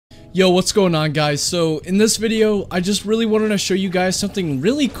Yo, what's going on, guys? So in this video I just really wanted to show you guys something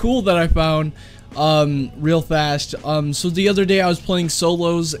really cool that I found real fast. So the other day I was playing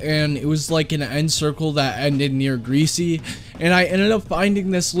solos and it was like an end circle that ended near Greasy, and I ended up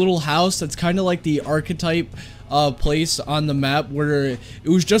finding this little house that's kind of like the archetype place on the map, where it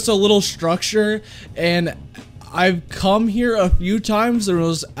was just a little structure, and I've come here a few times. There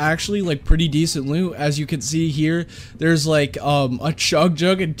was actually like pretty decent loot. As you can see here, there's like a chug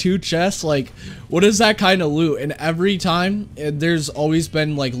jug and 2 chests. Like, what is that kind of loot? And every time there's always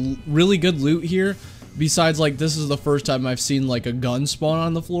been like really good loot here. Besides, like, this is the first time I've seen like a gun spawn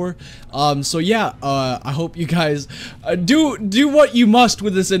on the floor. So yeah, I hope you guys do what you must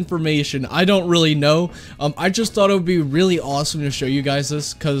with this information. I don't really know. I just thought it would be really awesome to show you guys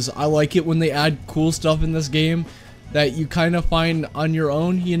this, because I like it when they add cool stuff in this game that you kind of find on your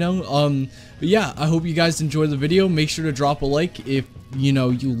own, you know. But yeah, I hope you guys enjoyed the video. Make sure to drop a like if you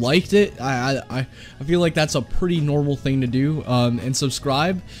know you liked it. I feel like that's a pretty normal thing to do. And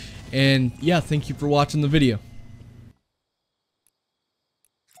subscribe. And yeah, thank you for watching the video.